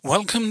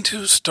Welcome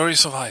to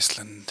Stories of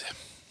Iceland.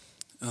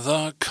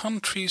 The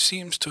country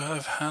seems to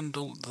have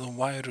handled the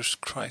virus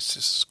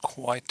crisis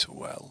quite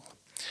well.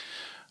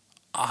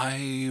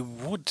 I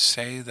would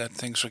say that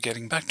things are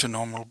getting back to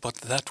normal,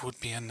 but that would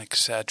be an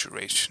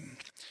exaggeration.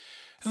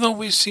 Though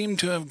we seem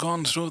to have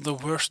gone through the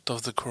worst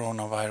of the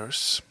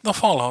coronavirus, the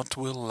fallout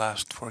will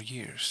last for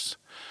years.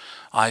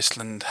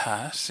 Iceland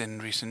has,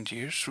 in recent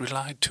years,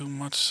 relied too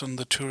much on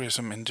the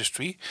tourism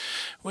industry,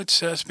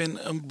 which has been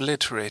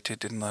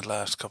obliterated in the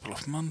last couple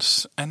of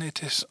months, and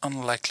it is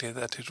unlikely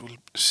that it will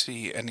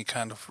see any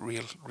kind of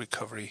real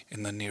recovery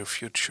in the near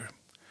future.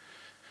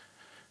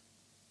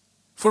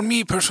 For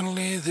me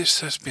personally,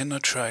 this has been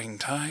a trying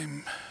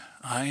time.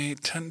 I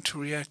tend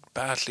to react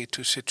badly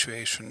to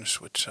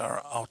situations which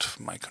are out of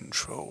my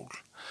control.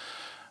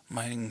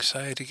 My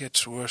anxiety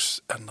gets worse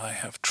and I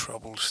have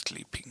trouble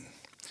sleeping.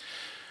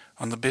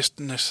 On the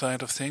business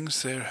side of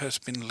things, there has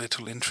been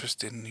little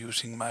interest in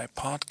using my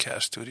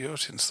podcast studio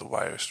since the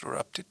virus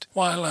erupted,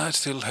 while I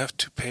still have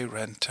to pay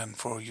rent and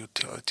for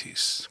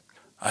utilities.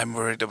 I'm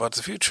worried about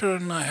the future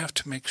and I have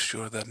to make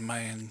sure that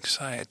my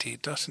anxiety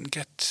doesn't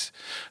get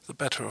the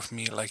better of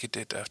me like it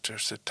did after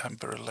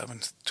September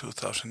 11th,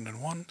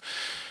 2001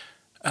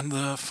 and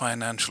the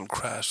financial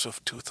crash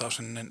of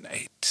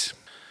 2008.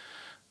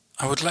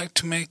 I would like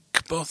to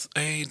make both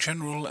a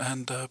general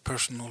and a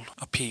personal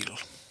appeal.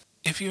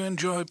 If you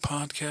enjoy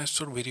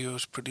podcasts or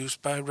videos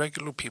produced by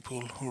regular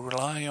people who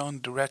rely on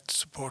direct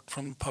support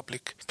from the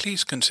public,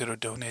 please consider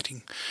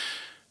donating,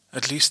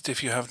 at least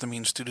if you have the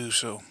means to do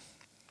so.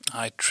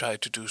 I try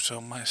to do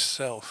so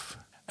myself,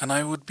 and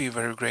I would be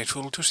very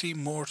grateful to see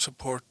more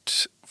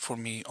support for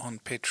me on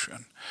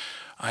Patreon.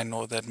 I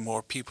know that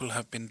more people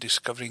have been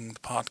discovering the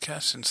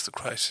podcast since the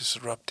crisis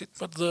erupted,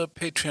 but the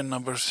Patreon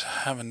numbers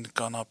haven't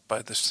gone up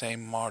by the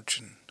same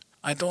margin.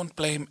 I don't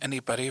blame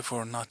anybody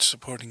for not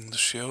supporting the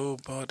show,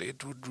 but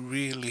it would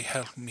really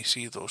help me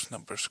see those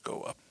numbers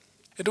go up.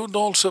 It would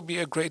also be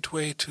a great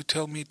way to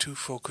tell me to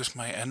focus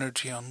my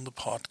energy on the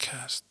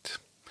podcast.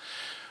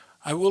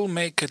 I will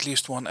make at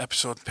least one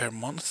episode per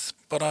month,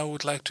 but I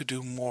would like to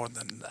do more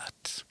than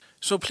that.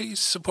 So please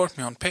support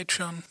me on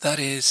Patreon. That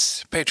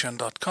is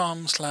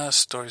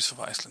patreon.com/Stories of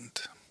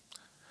Iceland.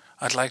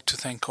 I'd like to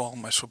thank all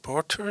my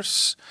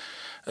supporters,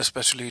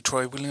 especially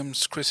Troy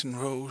Williams, Kristen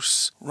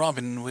Rose,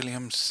 Robin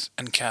Williams,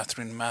 and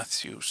Catherine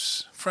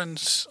Matthews,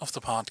 friends of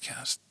the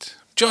podcast.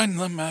 Join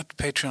them at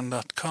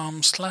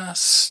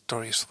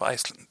patreon.com/Stories of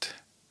Iceland.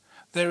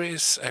 There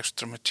is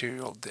extra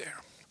material there.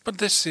 But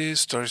this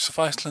is Stories of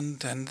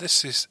Iceland, and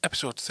this is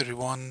episode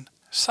 31,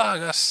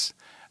 Sagas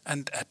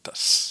and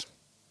Eddas.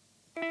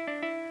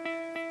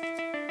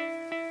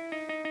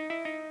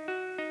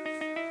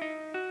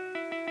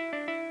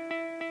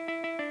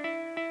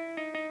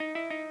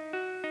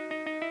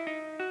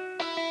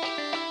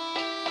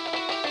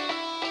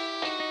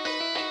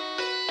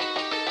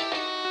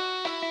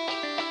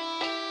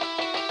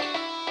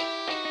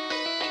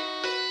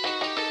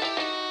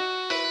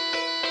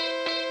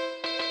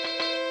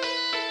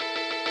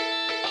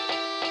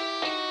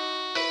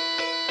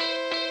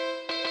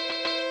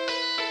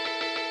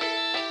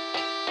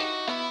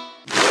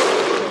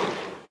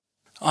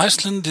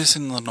 Iceland is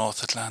in the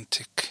North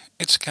Atlantic.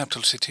 Its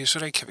capital city is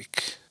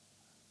Reykjavik.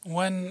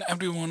 When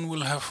everyone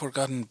will have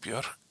forgotten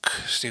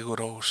Björk, Sigur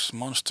Rós,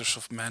 Monsters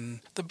of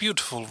Men, the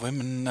beautiful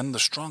women and the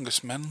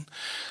strongest men,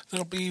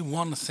 there'll be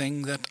one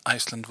thing that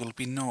Iceland will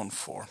be known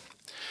for.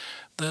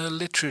 The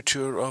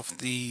literature of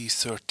the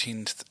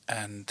 13th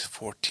and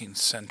 14th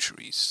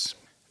centuries.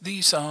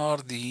 These are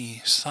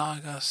the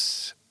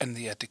sagas and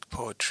the Eddic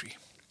poetry.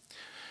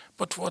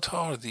 But what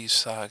are these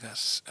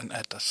sagas and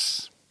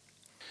Eddas?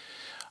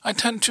 I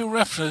tend to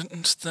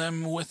reference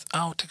them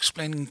without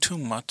explaining too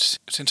much,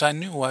 since I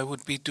knew I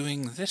would be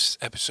doing this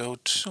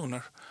episode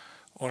sooner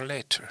or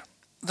later.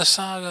 The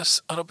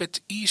sagas are a bit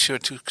easier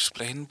to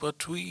explain,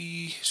 but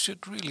we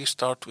should really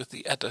start with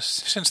the Eddas,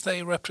 since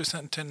they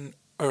represent an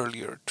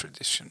earlier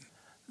tradition.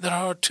 There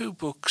are two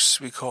books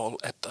we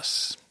call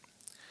Eddas.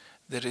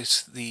 There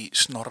is the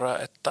Snorra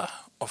Edda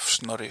of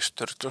Snorri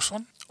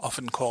Sturluson,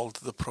 often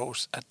called the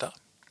Prose Edda.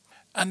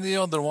 And the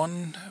other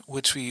one,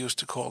 which we used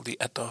to call the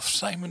Edda of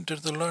Sæmundur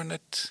the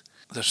Learned,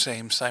 the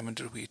same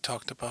Sæmundur we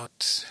talked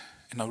about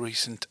in a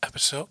recent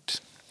episode,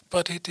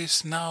 but it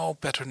is now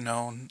better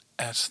known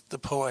as the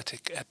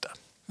Poetic Edda.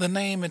 The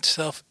name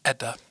itself,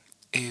 Edda,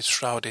 is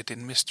shrouded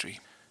in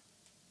mystery.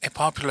 A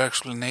popular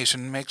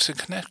explanation makes a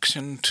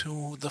connection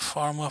to the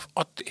farm of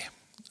Oddi,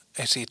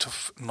 a seat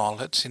of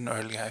knowledge in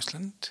early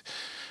Iceland,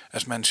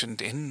 as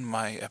mentioned in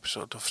my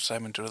episode of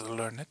Sæmundur the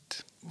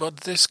Learned,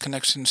 but this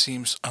connection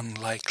seems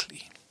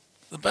unlikely.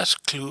 The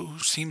best clue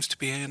seems to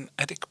be an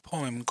Eddic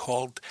poem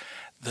called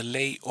The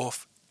Lay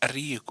of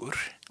Rígur,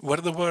 where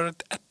the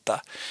word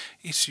Edda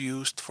is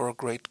used for a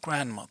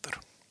great-grandmother.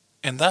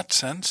 In that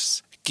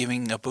sense,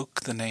 giving a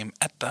book the name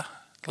Edda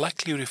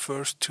likely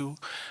refers to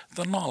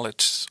the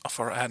knowledge of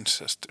our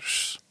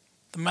ancestors.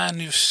 The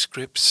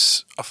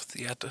manuscripts of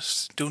the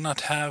Eddas do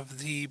not have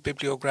the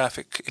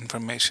bibliographic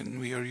information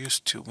we are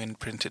used to in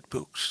printed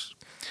books,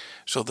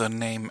 so the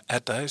name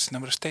Edda is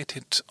never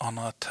stated on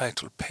a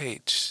title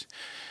page.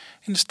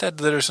 Instead,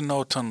 there is a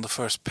note on the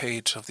first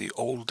page of the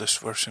oldest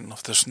version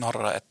of the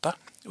Snorra Edda,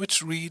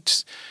 which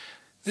reads,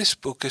 "This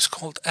book is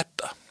called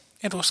Edda.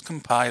 It was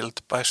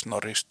compiled by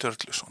Snorri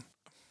Sturluson."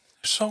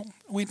 So,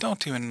 we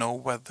don't even know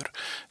whether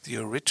the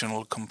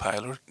original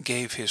compiler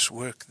gave his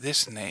work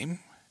this name,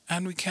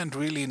 and we can't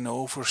really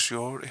know for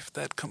sure if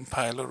that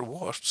compiler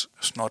was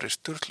Snorri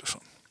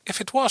Sturluson. If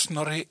it was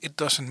Snorri, it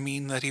doesn't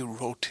mean that he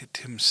wrote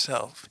it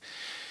himself.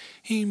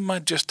 He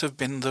might just have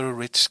been the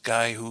rich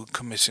guy who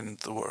commissioned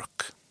the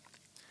work.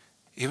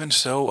 Even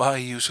so, I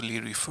usually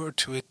refer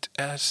to it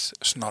as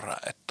Snorra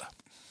Edda.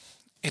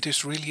 It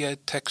is really a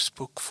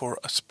textbook for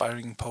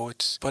aspiring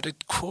poets, but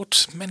it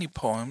quotes many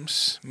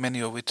poems,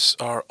 many of which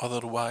are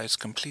otherwise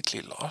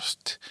completely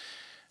lost,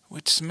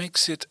 which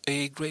makes it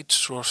a great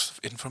source of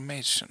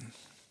information.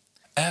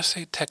 As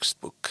a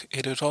textbook,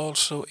 it is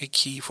also a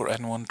key for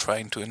anyone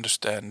trying to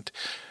understand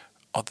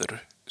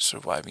other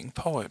surviving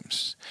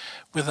poems.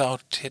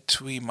 Without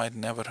it, we might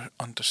never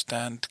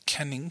understand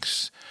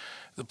kennings,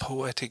 the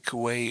poetic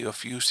way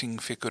of using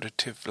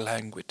figurative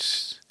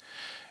language.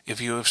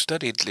 If you have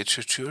studied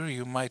literature,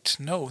 you might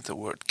know the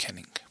word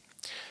kenning.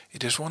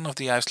 It is one of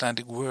the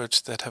Icelandic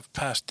words that have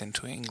passed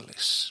into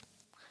English.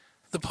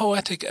 The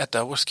poetic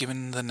Edda was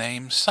given the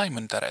name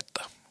Sæmundar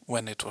Edda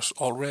when it was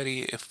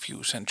already a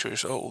few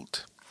centuries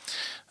old.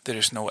 There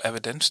is no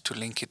evidence to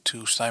link it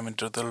to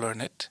Sæmundur the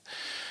Learned,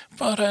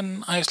 but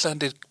an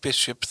Icelandic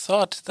bishop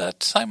thought that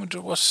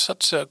Sæmundur was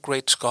such a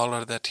great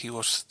scholar that he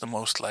was the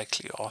most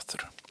likely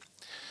author.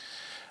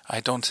 I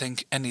don't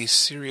think any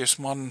serious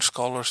modern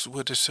scholars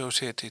would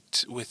associate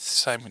it with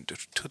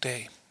Sæmundur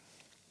today.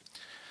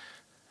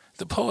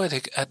 The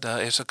Poetic Edda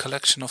is a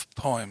collection of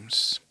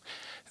poems.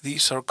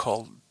 These are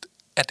called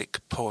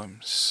Eddic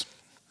poems.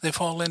 They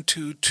fall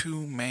into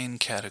two main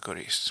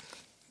categories.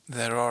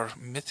 There are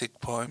mythic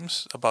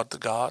poems about the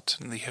gods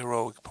and the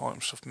heroic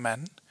poems of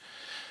men.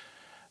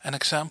 An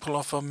example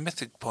of a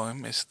mythic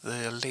poem is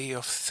the Lay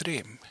of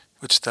Thrym,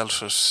 which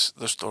tells us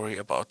the story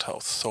about how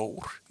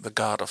Thor, the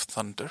god of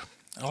thunder,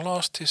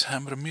 lost his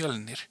hammer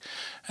Mjölnir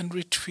and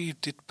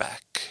retrieved it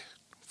back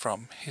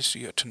from his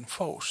Jötun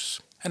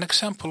foes. An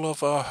example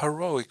of a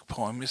heroic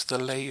poem is the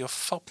Lay of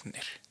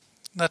Fafnir.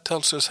 That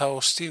tells us how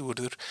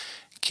Sigurður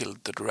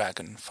killed the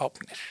dragon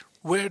Fafnir.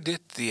 Where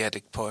did the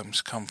Eddic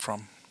poems come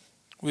from?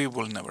 We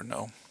will never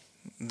know.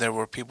 There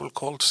were people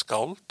called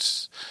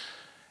skalds,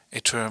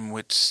 a term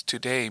which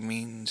today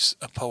means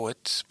a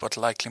poet, but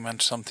likely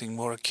meant something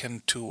more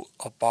akin to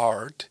a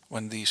bard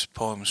when these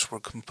poems were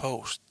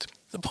composed.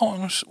 The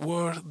poems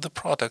were the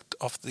product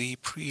of the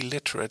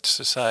pre-literate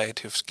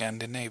society of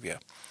Scandinavia,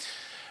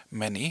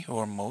 many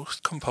or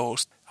most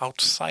composed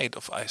outside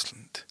of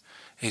Iceland.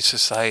 A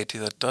society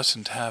that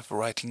doesn't have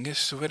writing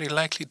is very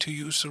likely to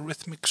use a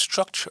rhythmic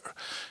structure,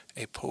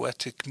 a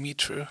poetic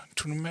meter,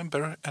 to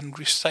remember and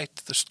recite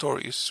the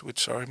stories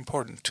which are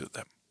important to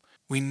them.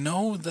 We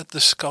know that the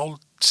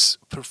skalds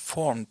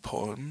performed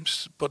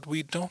poems, but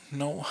we don't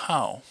know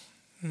how.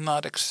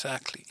 Not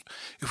exactly.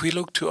 If we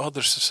look to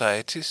other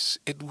societies,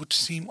 it would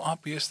seem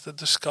obvious that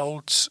the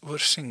skalds were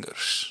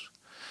singers.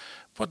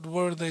 But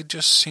were they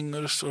just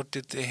singers, or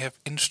did they have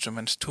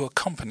instruments to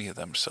accompany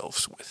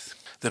themselves with?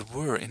 There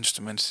were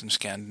instruments in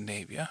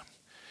Scandinavia,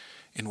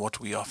 in what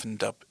we often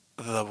dub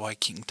the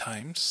Viking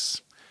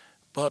times,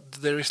 but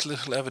there is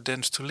little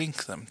evidence to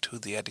link them to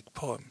the Eddic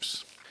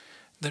poems.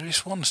 There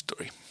is one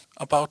story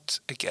about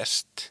a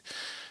guest,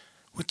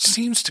 which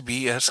seems to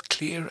be as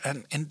clear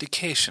an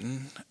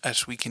indication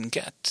as we can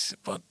get.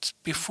 But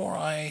before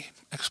I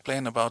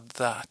explain about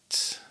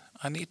that,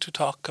 I need to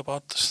talk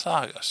about the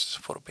sagas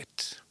for a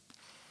bit.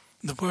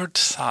 The word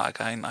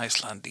saga in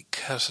Icelandic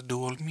has a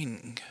dual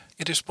meaning.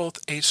 It is both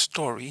a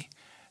story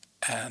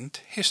and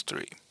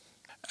history.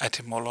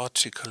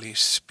 Etymologically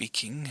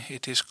speaking,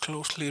 it is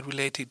closely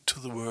related to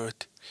the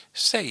word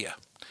segja,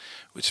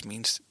 which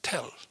means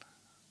tell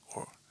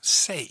or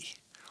say.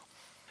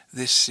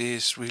 This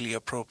is really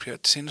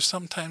appropriate since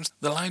sometimes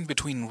the line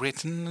between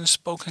written and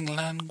spoken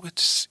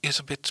language is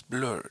a bit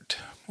blurred.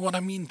 What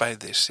I mean by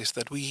this is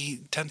that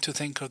we tend to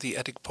think of the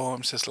Eddic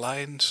poems as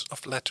lines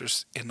of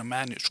letters in a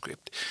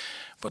manuscript,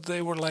 but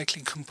they were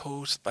likely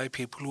composed by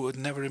people who had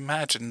never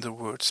imagined the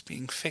words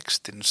being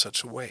fixed in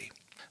such a way.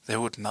 They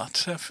would not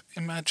have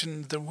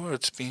imagined the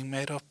words being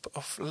made up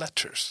of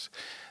letters.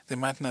 They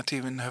might not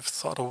even have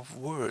thought of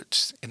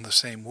words in the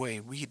same way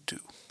we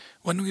do.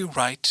 When we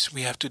write,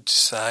 we have to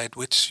decide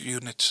which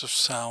units of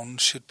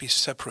sound should be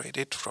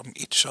separated from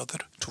each other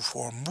to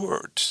form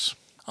words.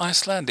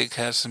 Icelandic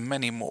has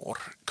many more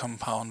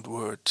compound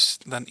words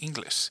than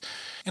English.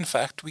 In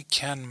fact, we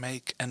can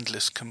make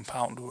endless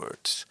compound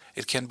words.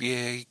 It can be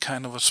a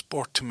kind of a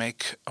sport to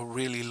make a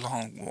really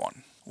long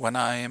one. When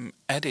I am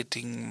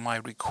editing my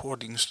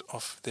recordings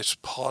of this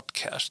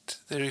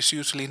podcast, there is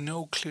usually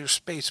no clear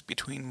space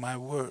between my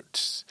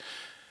words.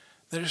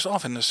 There is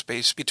often a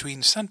space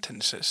between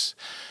sentences,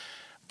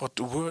 but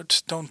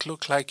words don't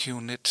look like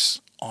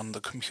units on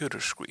the computer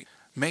screen.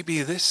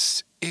 Maybe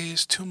this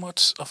is too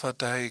much of a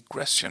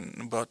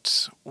digression,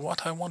 but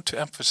what I want to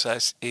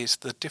emphasize is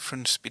the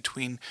difference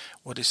between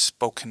what is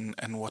spoken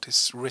and what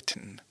is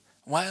written.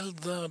 While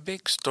the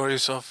big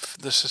stories of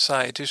the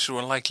societies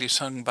were likely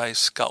sung by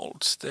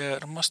skalds, there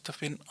must have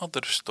been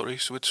other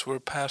stories which were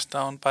passed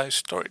down by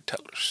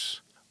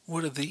storytellers.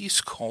 Were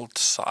these called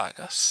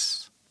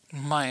sagas?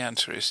 My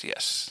answer is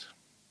yes.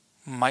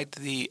 Might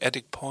the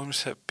Eddic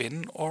poems have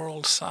been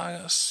oral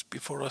sagas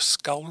before a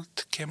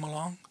skald came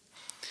along?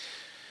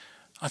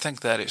 I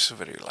think that is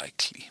very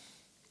likely.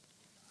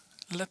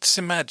 Let's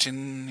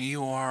imagine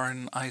you are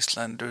an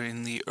Icelander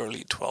in the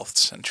early 12th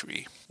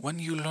century. When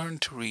you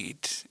learned to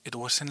read, it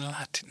was in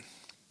Latin.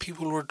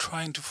 People were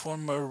trying to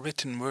form a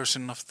written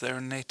version of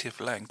their native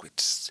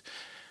language.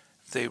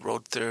 They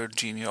wrote their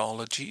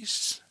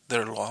genealogies,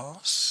 their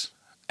laws,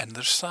 and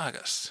their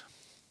sagas.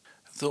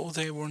 Though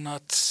they were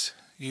not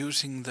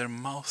using their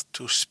mouth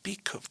to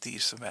speak of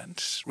these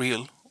events,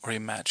 real or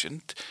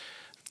imagined,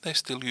 they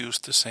still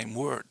used the same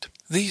word.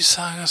 These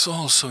sagas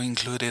also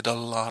included a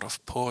lot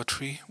of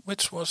poetry,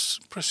 which was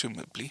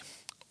presumably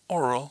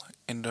oral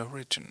in the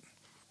origin.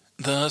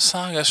 The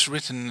sagas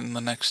written in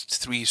the next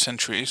 3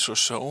 centuries or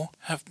so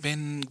have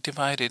been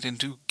divided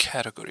into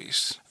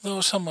categories, though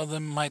some of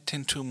them might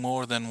into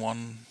more than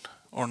one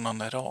or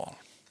none at all.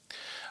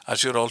 I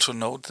should also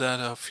note that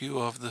a few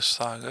of the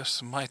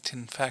sagas might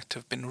in fact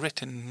have been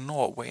written in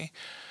Norway,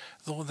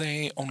 though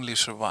they only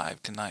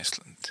survived in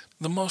Iceland.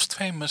 The most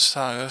famous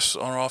sagas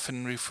are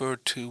often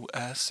referred to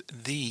as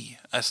the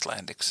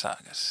Icelandic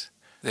sagas.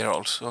 They are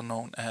also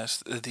known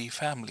as the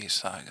family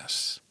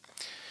sagas.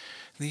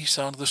 These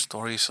are the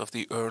stories of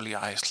the early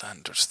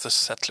Icelanders, the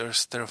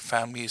settlers, their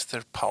families,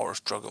 their power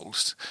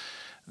struggles.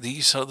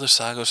 These are the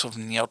sagas of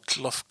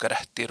Njáll, of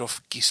Grettir,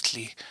 of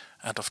Gisli,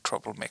 and of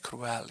Troublemaker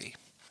Valley.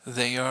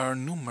 They are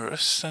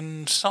numerous,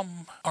 and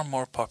some are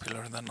more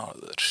popular than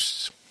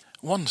others.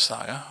 One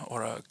saga,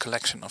 or a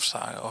collection of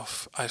saga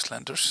of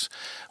Icelanders,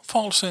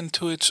 falls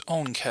into its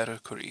own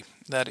category,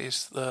 that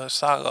is the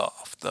saga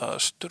of the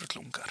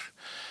Sturlungar,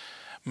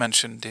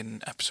 mentioned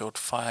in episode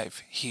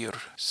 5 here,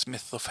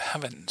 Smith of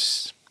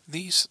Heavens.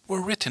 These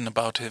were written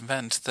about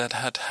events that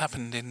had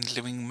happened in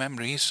living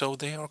memory, so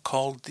they are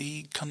called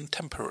the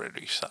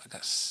contemporary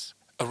sagas.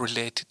 A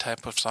related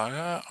type of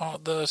saga are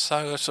the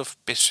sagas of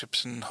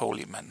bishops and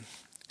holy men.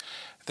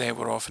 They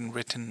were often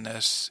written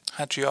as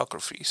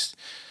hagiographies,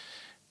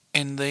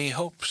 in the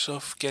hopes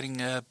of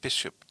getting a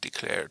bishop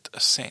declared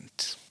a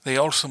saint. They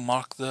also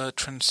mark the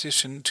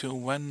transition to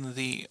when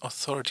the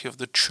authority of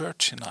the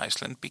church in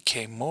Iceland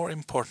became more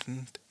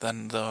important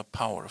than the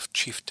power of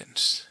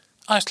chieftains.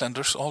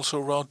 Icelanders also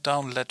wrote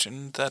down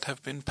legends that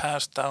have been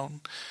passed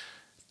down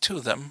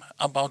to them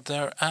about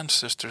their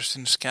ancestors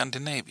in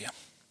Scandinavia.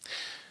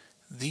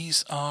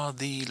 These are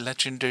the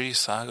legendary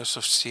sagas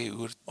of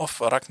Sigurd, of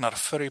Ragnar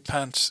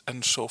Furrypants,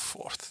 and so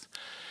forth.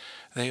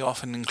 They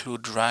often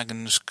include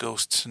dragons,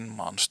 ghosts, and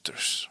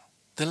monsters.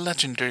 The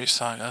legendary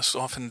sagas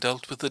often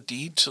dealt with the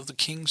deeds of the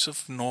kings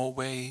of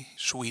Norway,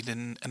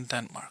 Sweden, and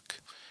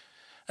Denmark.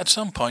 At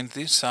some point,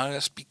 these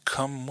sagas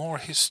become more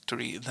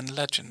history than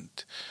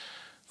legend,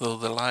 though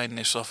the line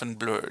is often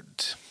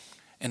blurred.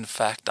 In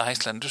fact,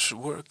 Icelanders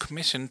were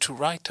commissioned to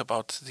write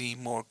about the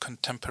more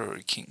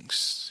contemporary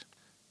kings.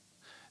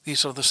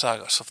 These are the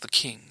sagas of the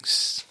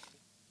kings.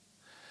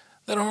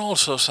 There are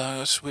also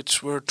sagas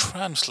which were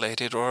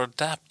translated or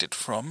adapted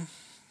from,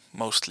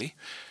 mostly,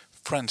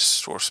 French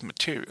source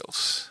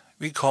materials.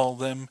 We call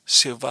them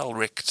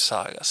chivalric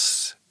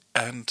sagas,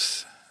 and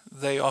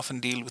they often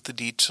deal with the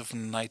deeds of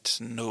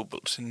knights and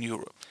nobles in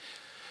Europe.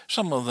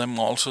 Some of them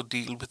also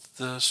deal with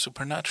the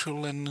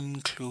supernatural and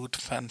include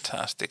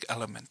fantastic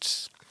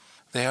elements.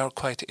 They are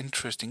quite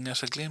interesting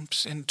as a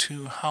glimpse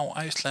into how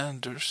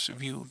Icelanders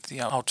viewed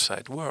the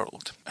outside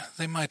world.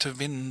 They might have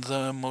been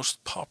the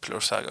most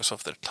popular sagas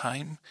of their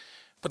time,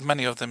 but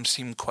many of them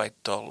seem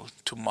quite dull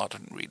to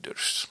modern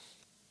readers.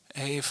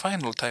 A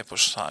final type of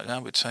saga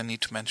which I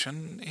need to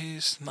mention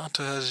is not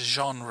a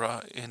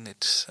genre in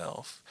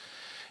itself.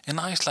 In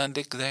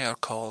Icelandic they are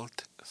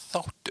called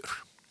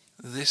þáttur.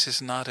 This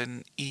is not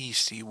an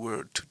easy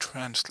word to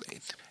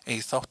translate. A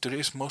þáttur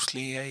is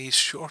mostly a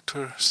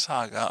shorter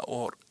saga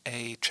or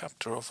a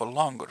chapter of a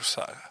longer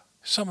saga.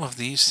 Some of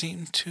these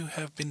seem to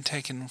have been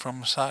taken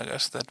from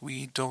sagas that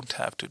we don't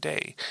have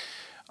today.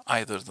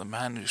 Either the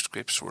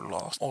manuscripts were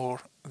lost or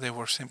they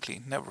were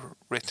simply never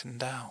written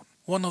down.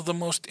 One of the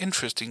most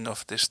interesting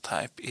of this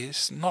type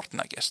is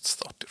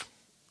Nornagestsþáttur.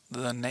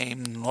 The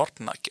name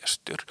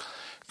Nornagestur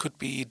could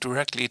be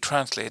directly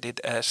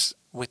translated as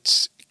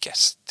witch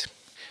guest.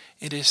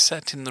 It is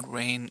set in the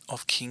reign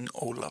of King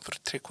Ólafur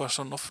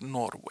Tryggvason of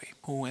Norway,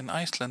 who in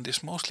Iceland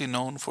is mostly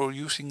known for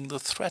using the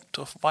threat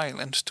of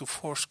violence to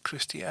force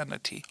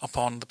Christianity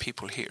upon the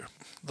people here.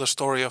 The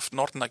story of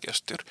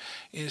Nornagestur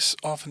is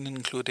often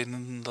included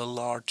in the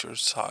larger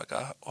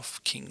saga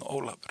of King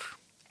Ólafur.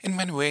 In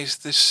many ways,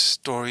 this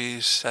story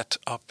is set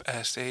up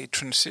as a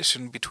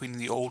transition between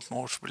the Old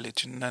Norse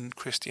religion and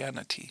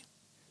Christianity.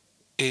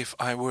 If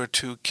I were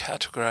to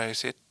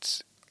categorize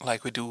it,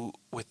 like we do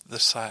with the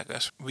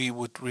sagas, we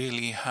would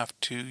really have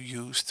to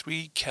use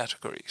three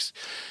categories.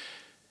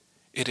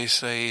 It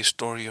is a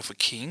story of a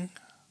king,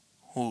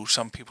 who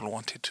some people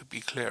wanted to be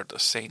declared a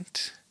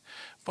saint,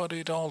 but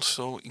it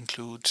also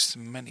includes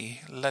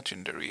many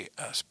legendary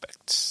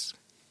aspects.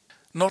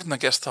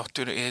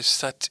 Nornagestáttr is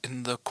set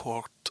in the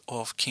court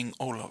of King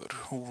Ólafur,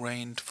 who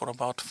reigned for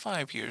about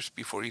 5 years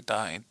before he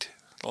died,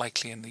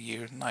 likely in the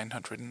year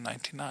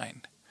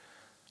 999.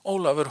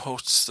 Ólafur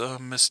hosts a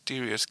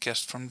mysterious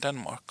guest from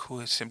Denmark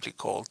who is simply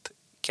called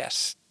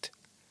Gest.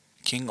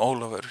 King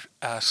Ólafur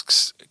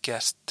asks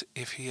Gest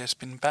if he has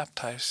been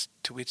baptized,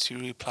 to which he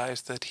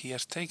replies that he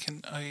has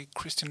taken a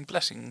Christian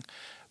blessing,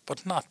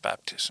 but not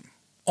baptism.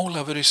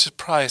 Ólafur is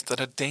surprised that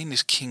a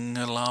Danish king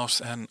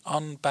allows an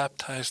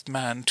unbaptized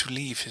man to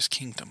leave his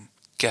kingdom.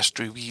 Gest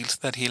reveals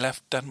that he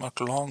left Denmark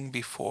long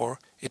before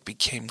it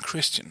became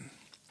Christian,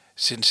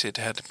 since it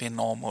had been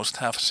almost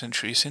half a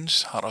century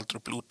since Haraldur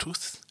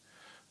Bluetooth,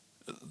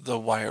 the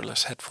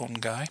wireless headphone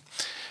guy,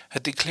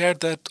 had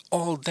declared that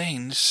all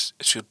Danes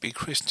should be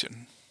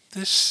Christian.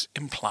 This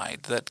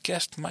implied that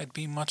Gest might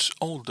be much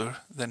older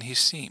than he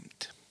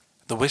seemed.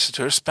 The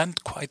visitor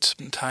spent quite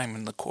some time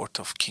in the court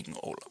of King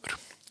Ólafur.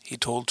 He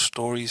told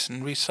stories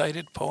and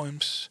recited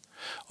poems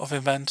of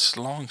events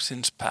long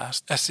since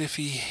past, as if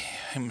he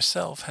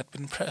himself had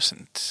been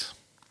present.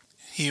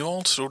 He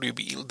also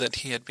revealed that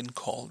he had been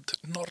called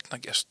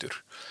Nornagestur,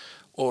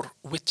 or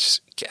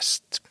witch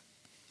guest.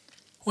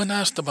 When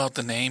asked about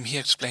the name, he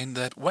explained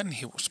that when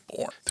he was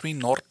born, 3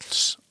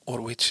 Norns,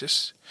 or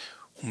witches,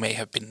 who may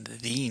have been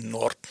the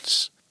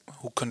Norns,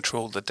 who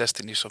controlled the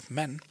destinies of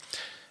men,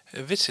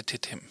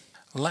 visited him.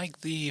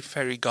 Like the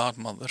fairy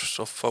godmothers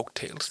of folk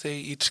tales, they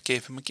each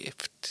gave him a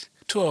gift.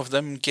 2 of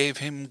them gave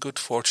him good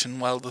fortune,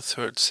 while the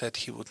third said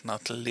he would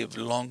not live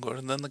longer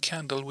than the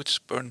candle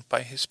which burned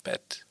by his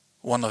bed.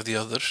 One of the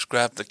others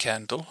grabbed the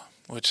candle,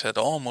 which had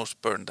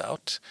almost burned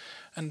out,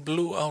 and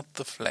blew out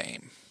the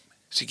flame.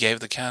 She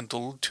gave the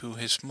candle to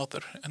his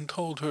mother and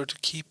told her to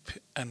keep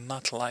and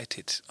not light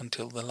it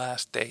until the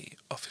last day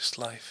of his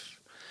life.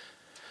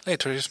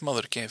 Later his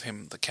mother gave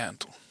him the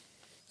candle.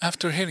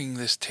 After hearing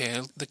this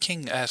tale, the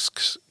king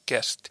asks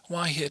Gest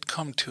why he had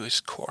come to his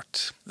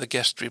court. The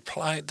guest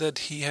replied that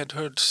he had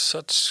heard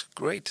such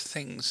great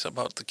things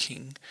about the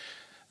king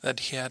that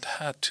he had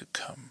to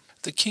come.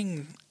 The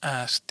king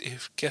asked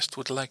if Gest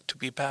would like to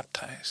be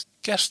baptized.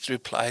 Gest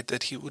replied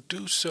that he would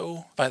do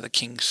so by the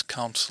king's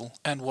counsel,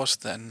 and was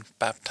then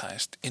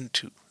baptized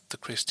into the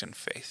Christian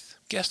faith.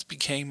 Gest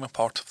became a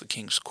part of the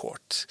king's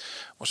court,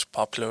 was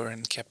popular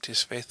and kept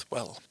his faith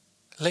well.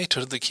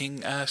 Later the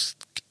king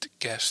asked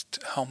Gest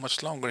how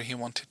much longer he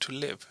wanted to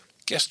live.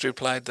 Gest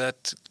replied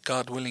that,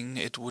 God willing,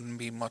 it wouldn't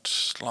be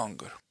much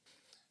longer.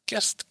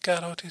 Gest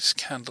got out his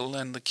candle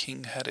and the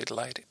king had it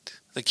lighted.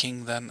 The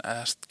king then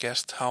asked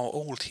Gest how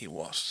old he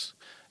was.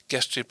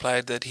 Gest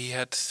replied that he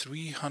had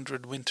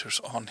 300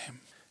 winters on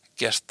him.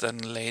 Gest then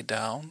lay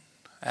down,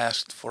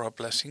 asked for a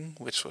blessing,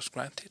 which was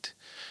granted,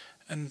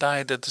 and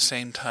died at the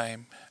same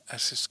time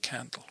as his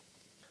candle.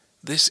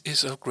 This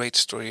is a great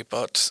story,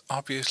 but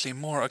obviously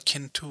more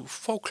akin to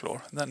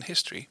folklore than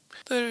history.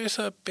 There is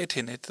a bit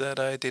in it that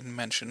I didn't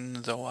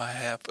mention, though I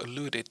have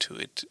alluded to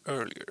it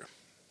earlier.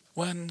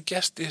 When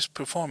Gest is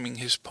performing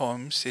his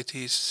poems, it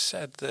is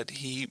said that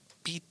he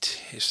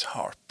beat his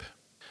harp.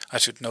 I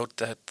should note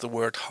that the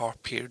word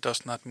harp here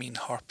does not mean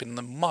harp in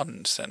the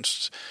modern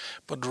sense,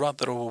 but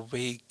rather a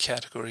vague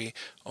category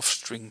of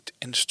stringed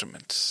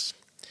instruments.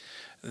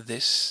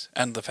 This,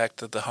 and the fact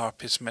that the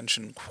harp is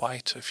mentioned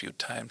quite a few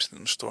times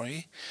in the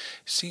story,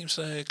 seems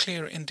a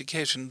clear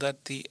indication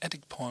that the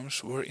Eddic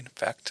poems were in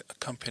fact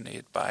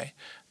accompanied by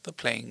the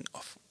playing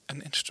of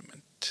an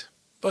instrument.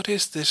 But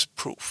is this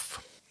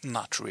proof?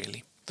 Not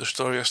really. The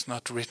story is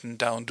not written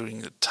down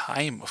during the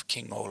time of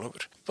King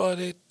Ólafur, but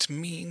it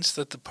means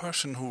that the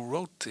person who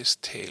wrote this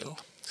tale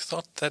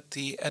thought that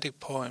the Eddic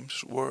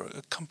poems were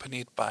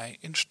accompanied by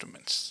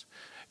instruments.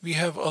 We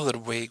have other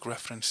vague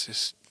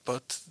references,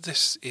 but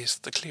this is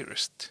the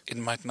clearest. It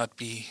might not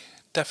be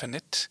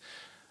definite,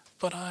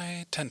 but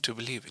I tend to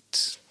believe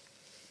it.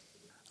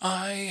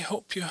 I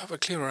hope you have a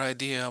clearer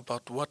idea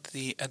about what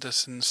the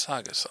Eddason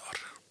sagas are.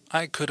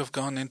 I could have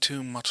gone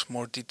into much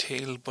more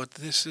detail, but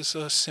this is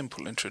a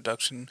simple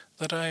introduction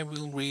that I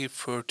will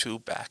refer to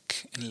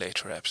back in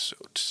later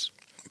episodes.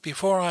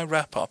 Before I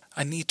wrap up,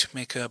 I need to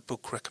make a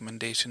book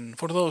recommendation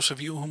for those of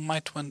you who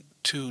might want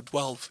to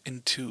delve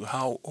into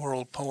how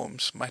oral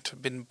poems might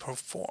have been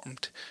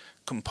performed,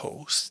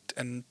 composed,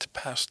 and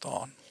passed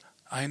on.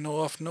 I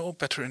know of no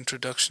better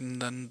introduction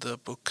than the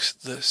book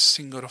The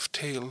Singer of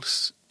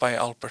Tales by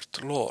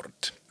Albert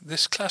Lord.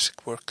 This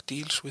classic work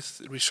deals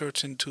with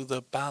research into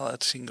the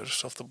ballad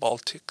singers of the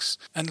Baltics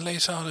and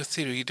lays out a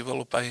theory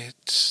developed by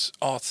its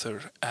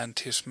author and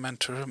his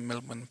mentor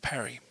Milman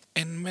Parry.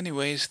 In many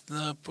ways,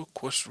 the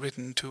book was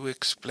written to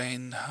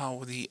explain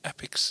how the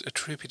epics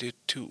attributed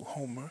to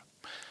Homer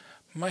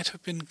might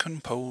have been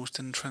composed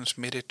and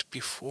transmitted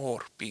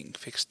before being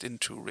fixed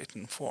into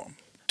written form.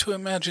 To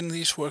imagine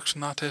these works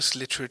not as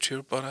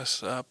literature but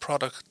as a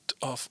product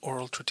of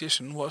oral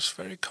tradition was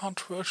very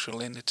controversial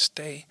in its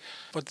day,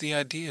 but the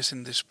ideas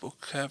in this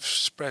book have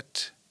spread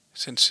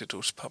since it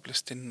was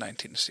published in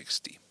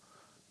 1960.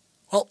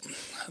 Well,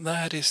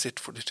 that is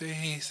it for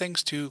today.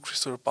 Thanks to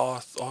Christopher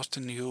Barth,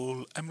 Austin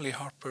Newell, Emily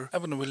Harper,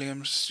 Evan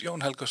Williams, Jon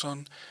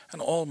Helgason,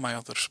 and all my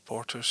other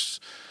supporters.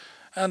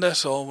 And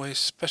as always,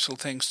 special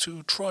thanks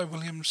to Troy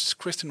Williams,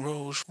 Kristen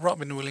Rose,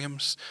 Robin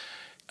Williams,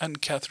 and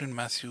Catherine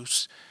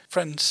Matthews,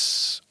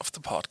 friends of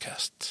the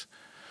podcast.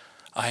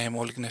 I am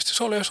Ole Gneste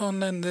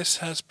Soljason, and this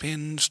has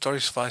been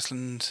Stories of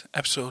Iceland,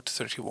 episode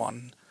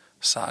 31,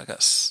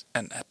 Sagas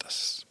and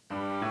Eddas.